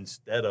you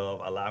instead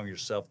of allowing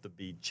yourself to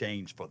be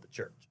changed for the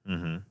church.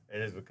 Mm-hmm.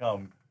 It has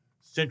become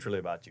centrally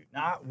about you.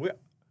 Now,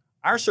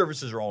 our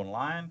services are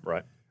online.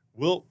 Right.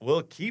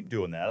 We'll keep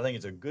doing that. I think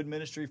it's a good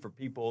ministry for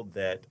people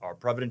that are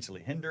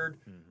providentially hindered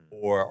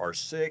or are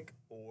sick,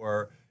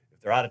 or if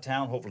they're out of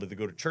town, hopefully they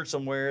go to church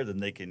somewhere, then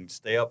they can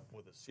stay up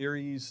with a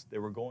series they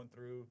were going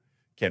through,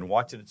 can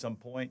watch it at some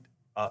point.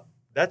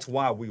 That's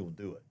why we will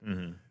do it.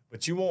 Mm-hmm.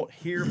 But you won't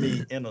hear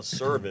me in a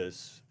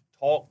service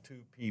talk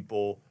to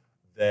people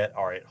that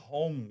are at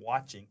home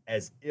watching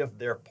as if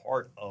they're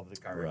part of the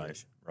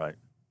congregation. Right.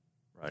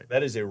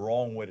 That is a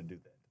wrong way to do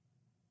that.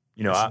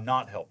 It's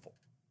not helpful.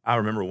 I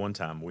remember one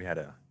time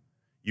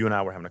you and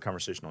I were having a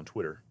conversation on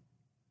Twitter,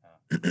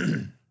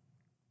 and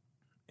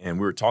we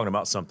were talking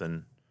about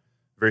something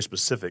very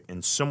specific,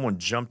 and someone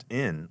jumped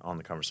in on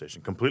the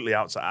conversation completely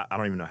outside. I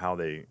don't even know how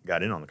they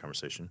got in on the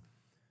conversation,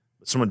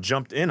 but someone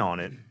jumped in on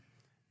it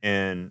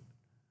and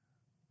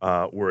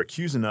were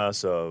accusing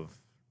us of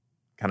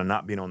kind of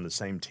not being on the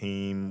same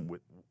team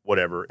with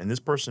whatever. And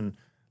this person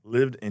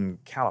lived in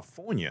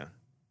California,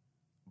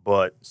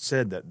 but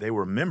said that they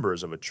were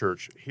members of a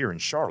church here in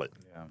Charlotte.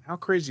 Yeah. How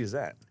crazy is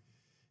that?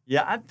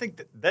 Yeah, I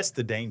think that's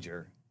the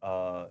danger.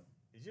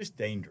 It's just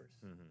dangerous,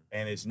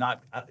 and it's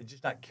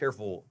just not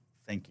careful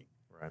thinking.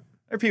 Right.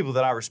 There are people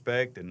that I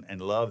respect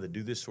and love that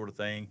do this sort of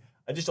thing.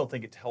 I just don't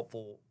think it's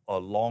helpful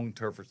long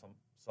term for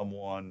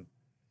someone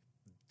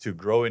to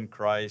grow in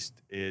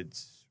Christ.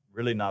 It's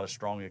really not a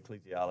strong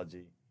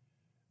ecclesiology.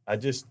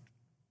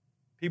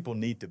 People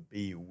need to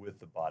be with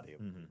the body of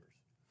believers.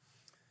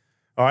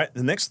 All right.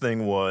 The next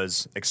thing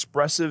was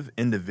expressive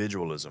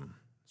individualism.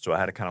 So I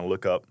had to kind of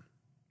look up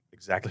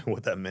exactly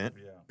what that meant.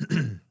 Yeah.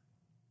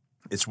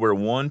 It's where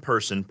one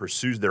person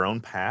pursues their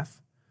own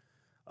path.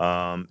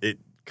 It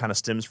kind of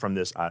stems from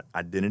this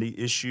identity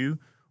issue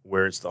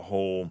where it's the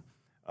whole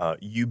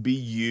you be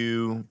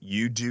you,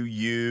 you do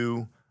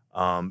you,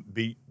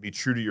 be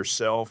true to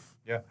yourself.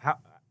 Yeah.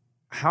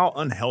 How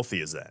unhealthy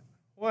is that?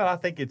 Well, I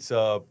think it's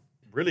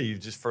really you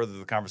just further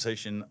the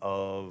conversation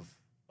of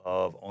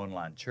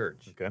online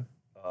church. Okay.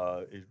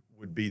 It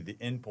would be the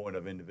end point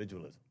of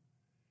individualism.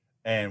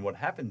 And what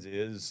happens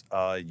is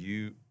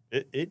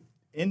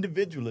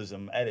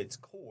individualism at its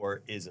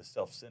core is a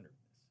self-centeredness.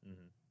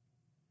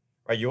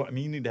 Right? You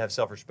need to have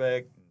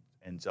self-respect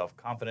and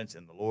self-confidence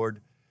in the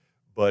Lord.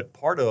 But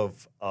part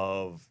of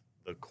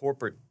the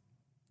corporate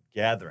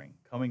gathering,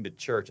 coming to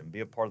church and be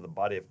a part of the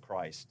body of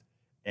Christ,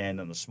 and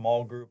in a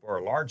small group or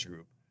a large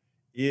group,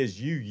 is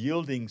you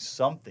yielding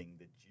something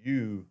that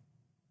you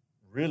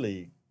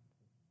really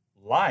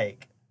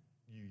like.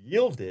 You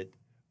yield it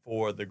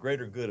for the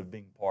greater good of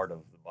being part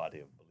of the body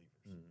of believers.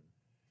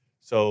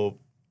 So,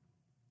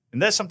 and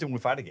that's something we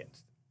fight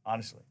against,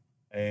 honestly.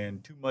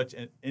 And too much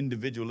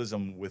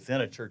individualism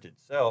within a church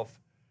itself,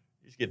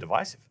 you just get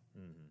divisive.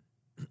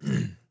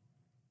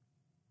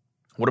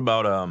 What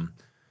about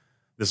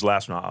this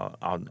last one?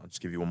 I'll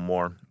just give you one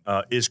more.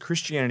 Is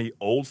Christianity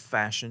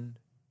old-fashioned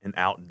and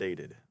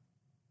outdated?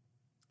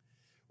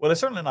 Well,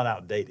 it's certainly not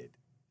outdated.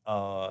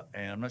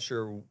 And I'm not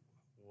sure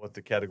what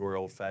the category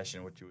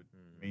old-fashioned, what you would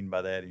mean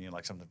by that. You know,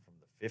 like something from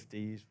the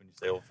 50s when you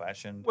say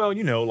old-fashioned? Well,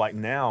 like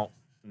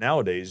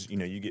nowadays,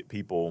 you get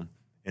people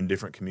in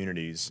different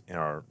communities in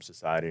our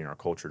society and our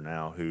culture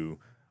now who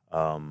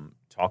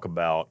talk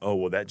about, oh,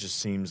 well, that just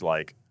seems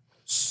like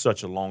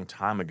such a long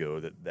time ago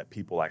that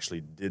people actually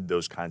did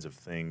those kinds of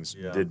things,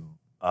 did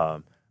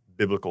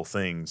biblical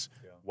things.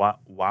 Yeah.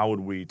 Why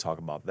would we talk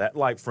about that?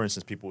 Like, for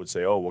instance, people would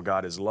say, oh, well,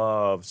 God is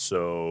love,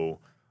 so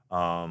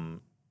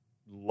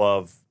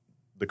love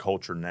the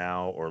culture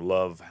now or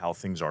love how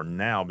things are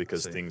now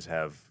because things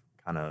have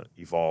kind of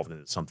evolved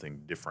into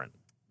something different.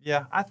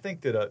 Yeah, I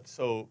think that,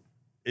 so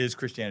is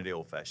Christianity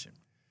old-fashioned?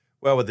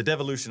 Well, with the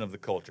devolution of the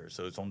culture,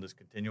 so it's on this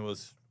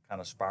continuous kind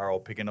of spiral,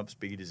 picking up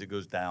speed as it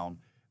goes down,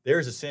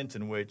 there's a sense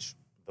in which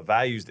the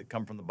values that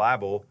come from the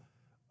Bible,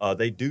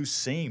 they do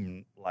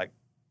seem like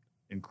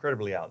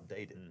incredibly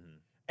outdated. Mm-hmm.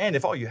 And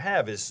if all you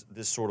have is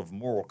this sort of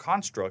moral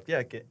construct,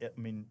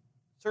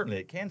 certainly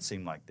it can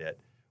seem like that.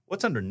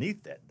 What's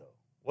underneath that, though?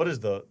 What is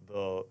the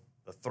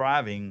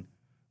thriving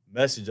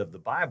message of the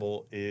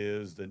Bible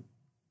is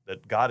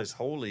that God is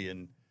holy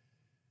and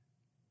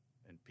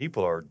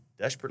people are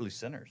desperately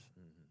sinners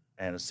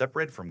and are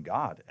separated from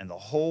God. And the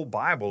whole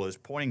Bible is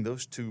pointing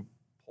those two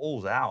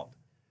poles out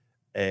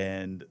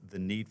and the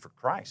need for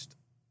Christ.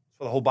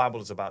 So the whole Bible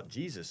is about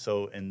Jesus.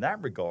 So in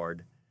that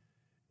regard,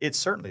 it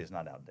certainly is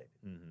not outdated.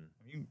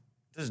 Mm-hmm. It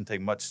doesn't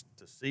take much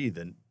to see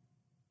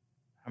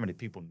how many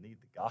people need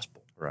the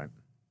gospel. Right.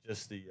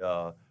 Just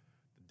the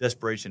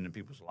desperation in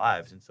people's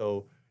lives. And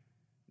so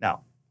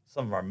now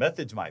some of our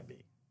methods might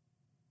be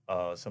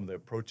some of the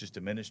approaches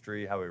to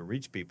ministry, how we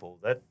reach people,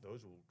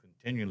 those will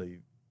continually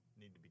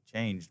need to be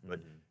changed. But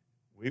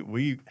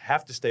we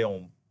have to stay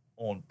on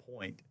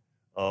point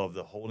of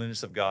the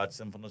holiness of God,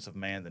 sinfulness of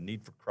man, the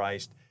need for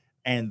Christ,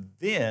 and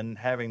then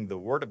having the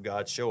Word of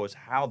God show us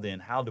how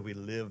do we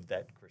live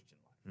that Christian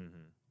life.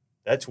 Mm-hmm.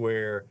 That's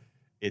where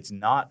it's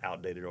not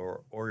outdated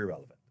or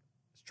irrelevant.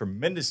 It's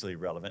tremendously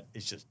relevant.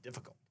 It's just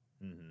difficult.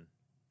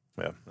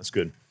 Mm-hmm. Yeah, that's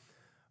good.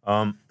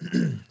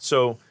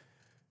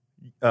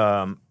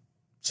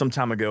 Some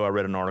time ago, I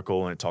read an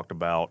article, and it talked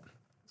about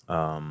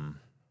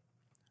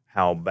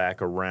how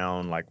back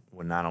around, like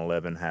when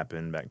 9/11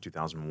 happened back in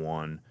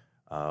 2001,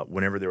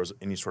 whenever there was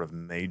any sort of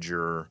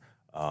major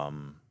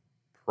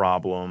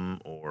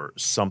problem or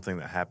something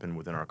that happened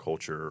within our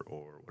culture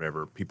or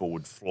whatever, people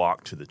would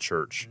flock to the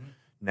church. Mm-hmm.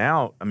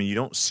 Now, you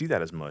don't see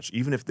that as much.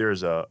 Even if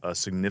there's a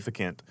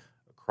significant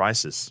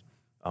crisis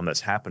that's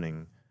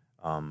happening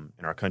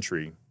in our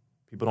country,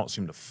 people don't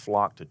seem to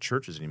flock to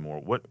churches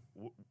anymore.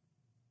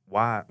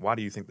 Why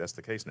do you think that's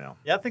the case now?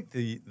 Yeah, I think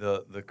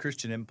the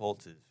Christian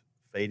impulse is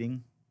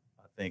fading.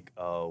 I think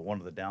one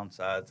of the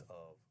downsides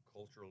of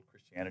cultural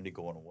Christianity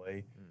going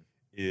away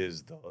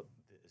is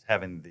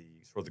having the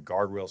sort of the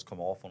guardrails come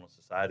off on a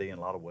society in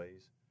a lot of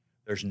ways.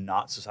 There's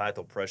not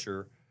societal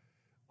pressure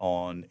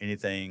on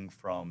anything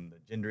from the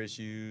gender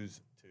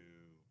issues to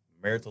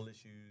marital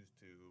issues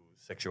to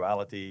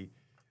sexuality,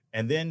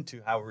 and then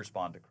to how we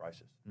respond to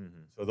crisis.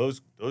 Mm-hmm. So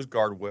those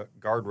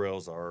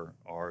guardrails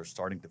are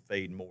starting to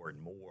fade more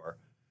and more.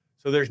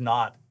 So there's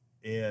not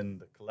in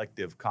the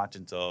collective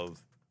conscience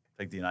of,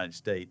 take the United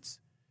States,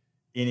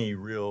 any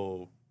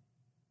real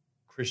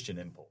Christian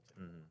impulse.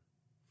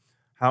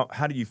 Mm-hmm.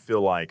 How do you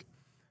feel like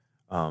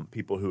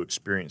people who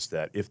experience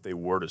that, if they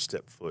were to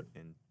step foot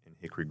in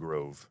Hickory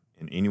Grove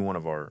in any one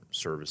of our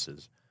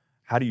services,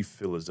 how do you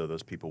feel as though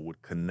those people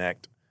would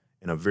connect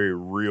in a very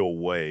real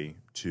way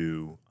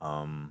to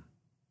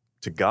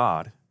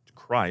God, to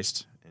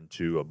Christ, and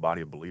to a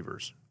body of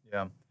believers?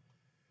 Yeah.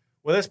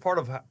 Well, that's part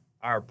of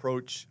our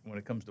approach when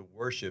it comes to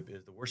worship.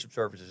 Is the worship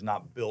service is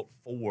not built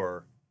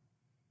for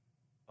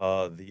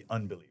the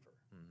unbeliever.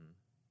 Mm-hmm.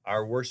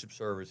 Our worship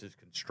service is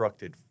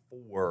constructed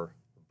for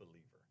the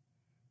believer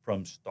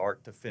from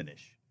start to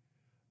finish.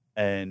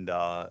 And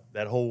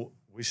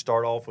we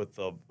start off with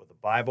the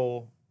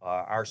Bible.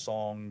 Our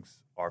songs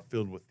are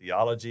filled with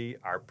theology.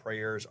 Our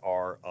prayers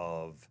are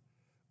of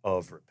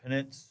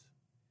repentance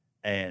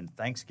and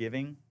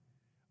thanksgiving.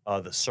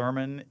 The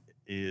sermon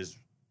is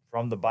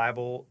from the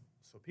Bible.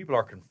 So people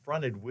are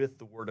confronted with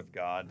the Word of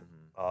God,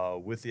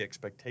 with the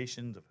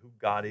expectations of who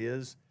God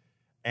is.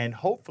 And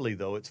hopefully,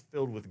 though, it's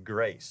filled with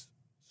grace.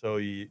 So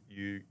you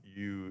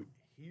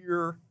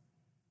hear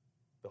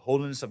the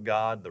holiness of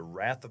God, the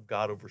wrath of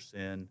God over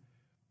sin,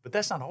 but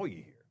that's not all you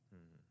hear.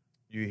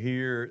 You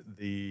hear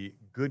the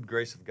good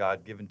grace of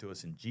God given to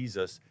us in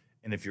Jesus,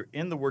 and if you're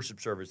in the worship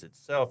service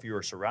itself, you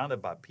are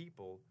surrounded by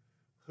people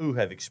who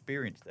have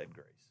experienced that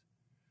grace.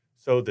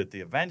 So that the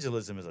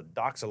evangelism is a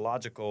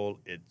doxological,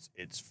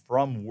 it's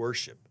from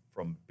worship.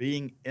 From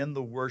being in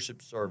the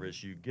worship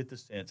service, you get the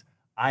sense,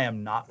 I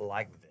am not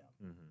like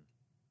them.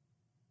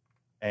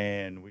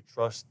 and we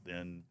trust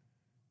in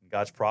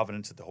God's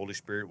providence that the Holy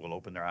Spirit will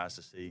open their eyes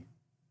to see,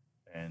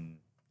 and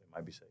they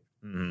might be saved.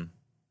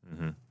 Mm-hmm.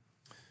 Mm-hmm.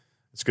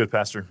 It's good,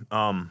 Pastor.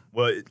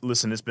 Well,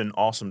 listen, it's been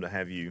awesome to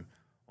have you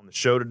on the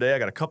show today. I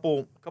got a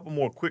couple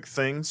more quick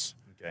things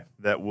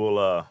that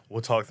we'll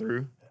talk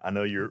through. I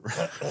know you're.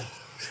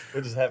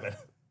 What just happened?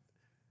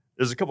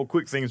 There's a couple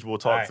quick things we'll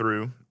talk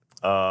through.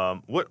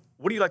 What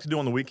do you like to do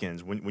on the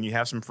weekends when you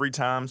have some free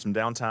time, some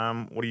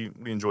downtime? What do you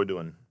enjoy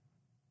doing?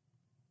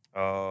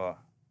 I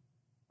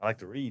like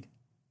to read.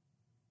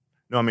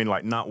 No, I mean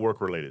like not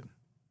work related.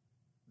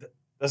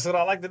 That's what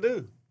I like to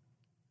do.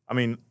 I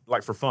mean,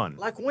 like for fun.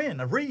 Like when?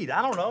 I read.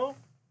 I don't know.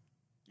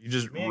 You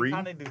just Me read?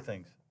 and Connie do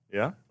things.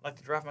 Yeah? I like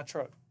to drive my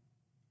truck.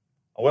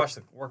 I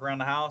work around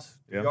the house,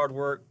 do yard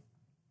work,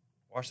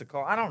 wash the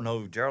car. I don't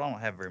know, Gerald. I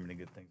don't have very many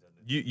good things I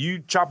do. You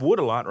chop wood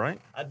a lot, right?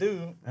 I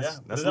do. That's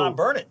But then I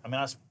burn it. I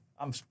mean,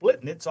 I'm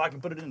splitting it so I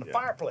can put it in the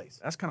fireplace.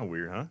 That's kind of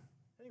weird, huh?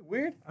 Ain't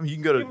weird? I mean, you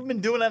can go to... People have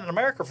been doing that in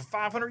America for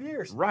 500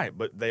 years. Right,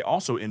 but they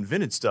also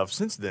invented stuff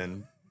since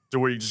then to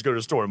where you just go to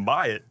the store and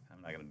buy it.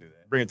 I'm not going to do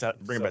that. Bring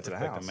it back to the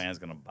house. A man's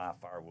going to buy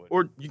firewood.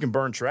 Or you can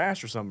burn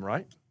trash or something,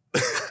 right?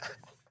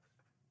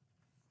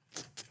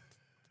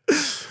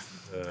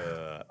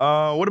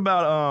 What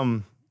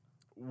about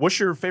what's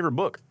your favorite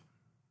book?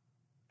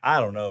 I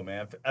don't know,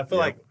 man. I feel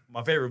like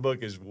my favorite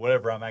book is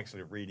whatever I'm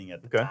actually reading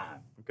at the time.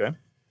 Okay.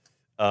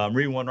 I'm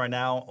reading one right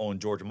now on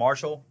George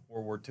Marshall,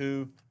 World War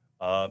II.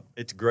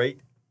 It's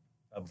great.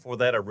 Before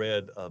that, I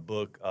read a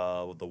book,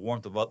 The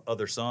Warmth of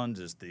Other Suns,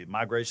 is the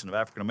migration of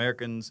African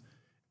Americans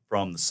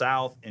from the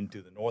South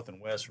into the North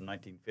and West from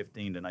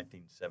 1915 to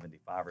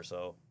 1975 or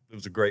so. It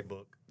was a great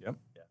book. Yep.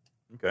 Yeah.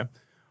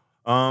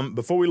 Okay.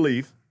 Before we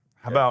leave,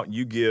 how about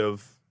you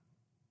give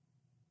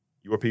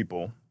your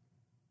people...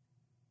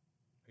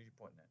 Who's you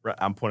pointing at? Right,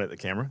 I'm pointing at the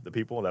camera, the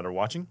people that are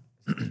watching.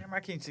 The camera I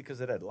can't see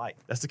because of that light.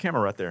 That's the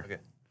camera right there.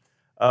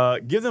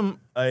 Okay. Give them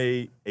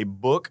a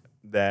book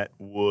that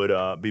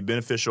would be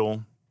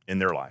beneficial in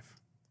their life.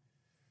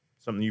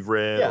 Something you've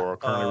read or are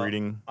currently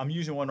reading. I'm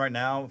using one right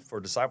now for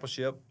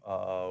discipleship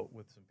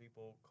with some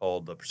people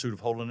called The Pursuit of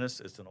Holiness.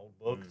 It's an old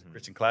book, it's a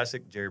Christian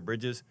classic, Jerry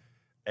Bridges.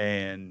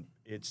 And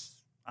it's,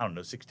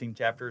 16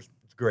 chapters.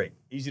 It's great.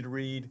 Easy to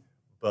read,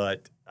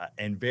 but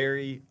and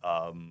very,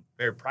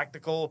 very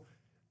practical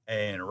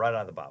and right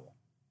out of the Bible.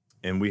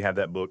 And we have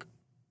that book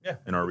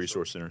in our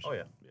resource centers. Oh,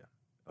 yeah.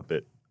 Up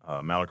at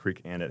Mallard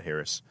Creek and at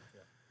Harris.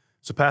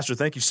 So, Pastor,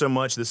 thank you so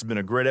much. This has been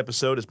a great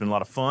episode. It's been a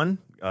lot of fun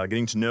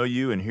getting to know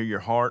you and hear your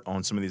heart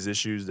on some of these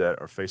issues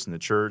that are facing the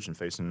church and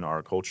facing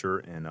our culture.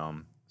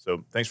 And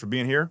so thanks for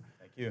being here.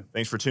 Thank you.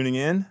 Thanks for tuning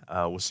in.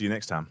 We'll see you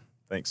next time.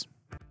 Thanks.